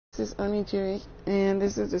This is Onijiri, and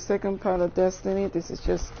this is the second part of Destiny. This is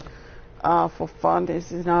just for fun.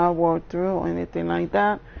 This is not a walkthrough or anything like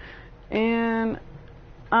that. And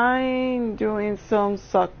I'm doing some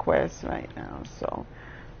sub quests right now, so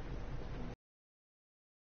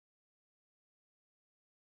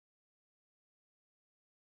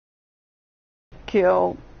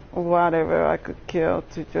kill whatever I could kill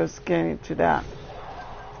to just get into that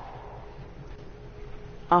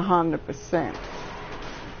 100%.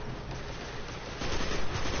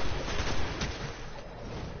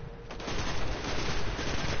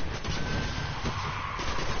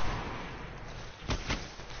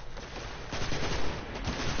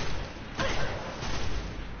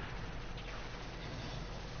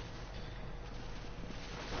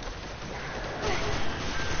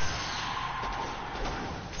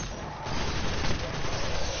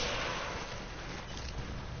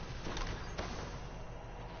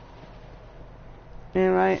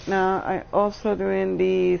 And right now I also doing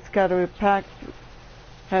the scatter pack.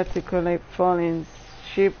 Had to collect fallen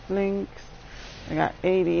ship links. I got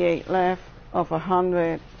 88 left of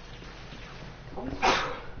 100.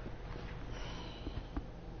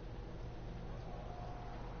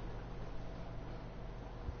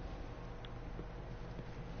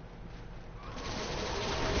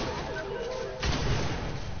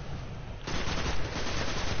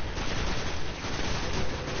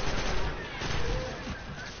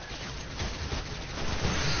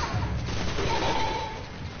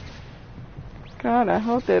 God, I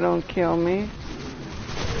hope they don't kill me.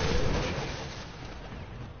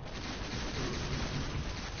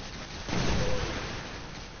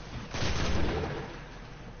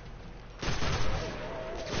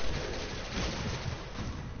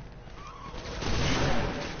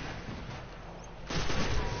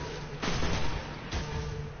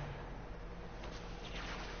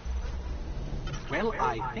 Well,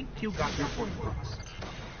 I think you got your point across.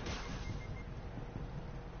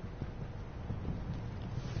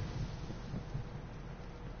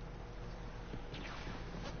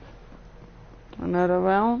 Another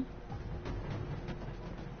round.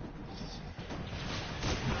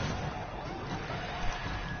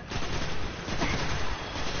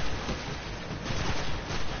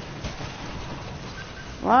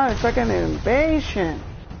 Wow, it's like an invasion.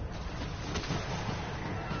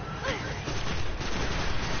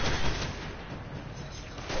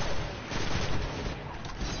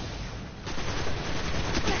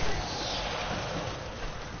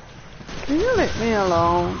 Can you leave me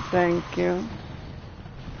alone? Thank you.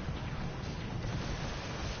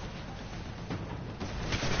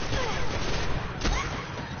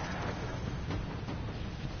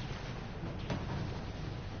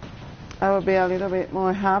 I would be a little bit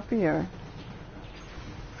more happier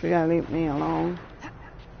if you gotta leave me alone.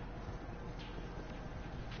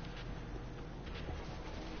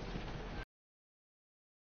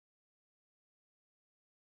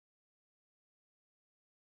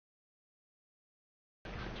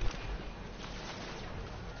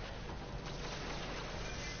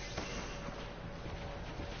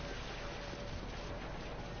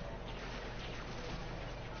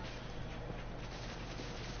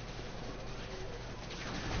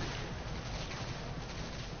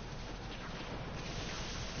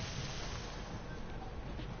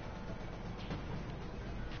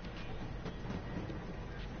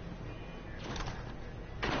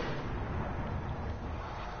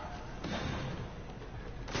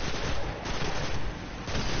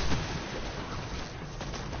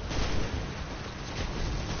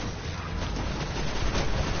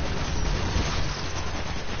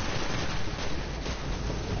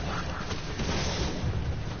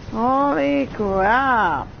 Holy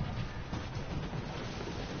crap!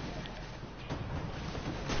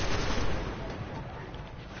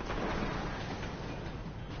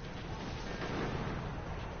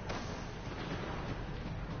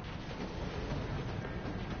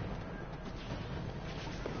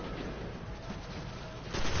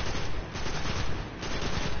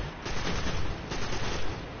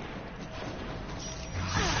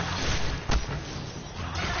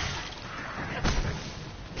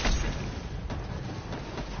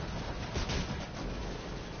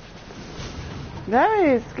 That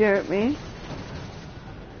really scared me.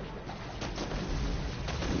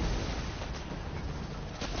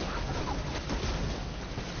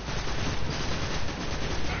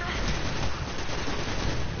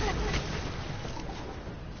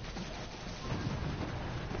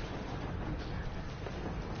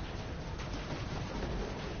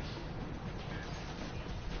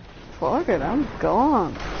 Fuck it, I'm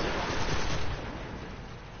gone.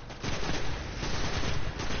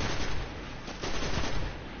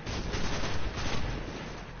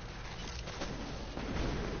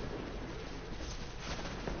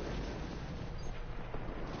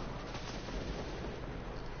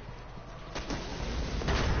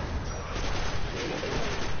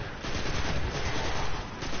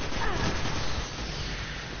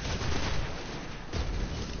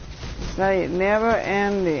 It's like never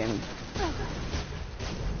ending.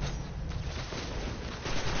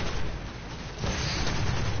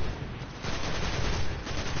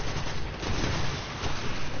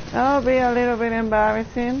 That'll be a little bit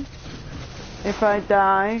embarrassing if I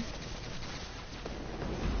die.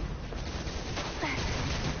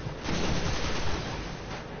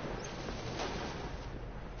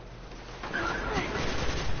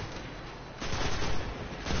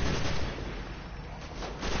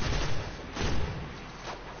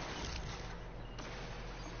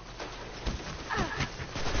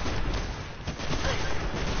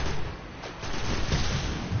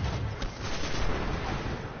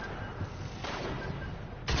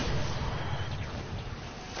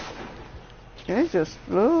 It just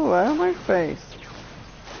flew out of my face.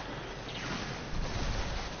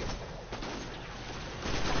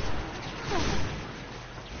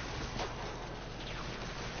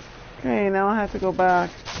 Okay, now I have to go back.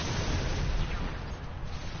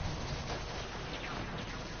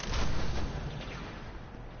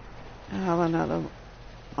 I have another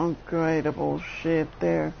ungradable shit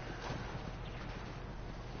there.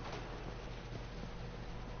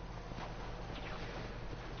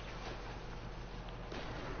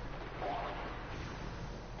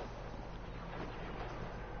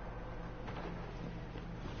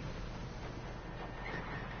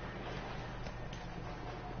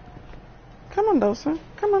 Come on, Dosa.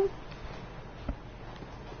 Come on.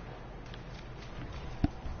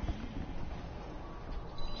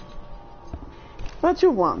 What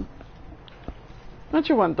you want? What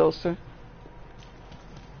you want, Dosa?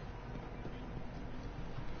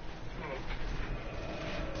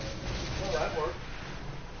 Well, that worked.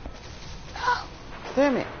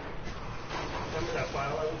 Damn it. Remember that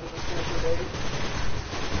file I was looking for today?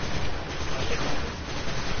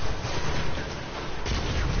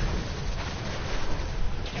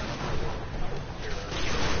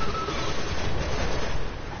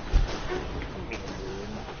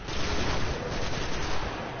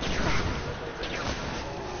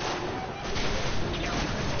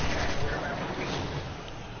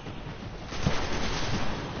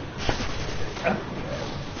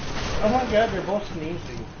 Oh my god, they're both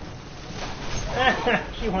sneezing.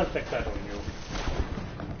 She wants to cuddle you.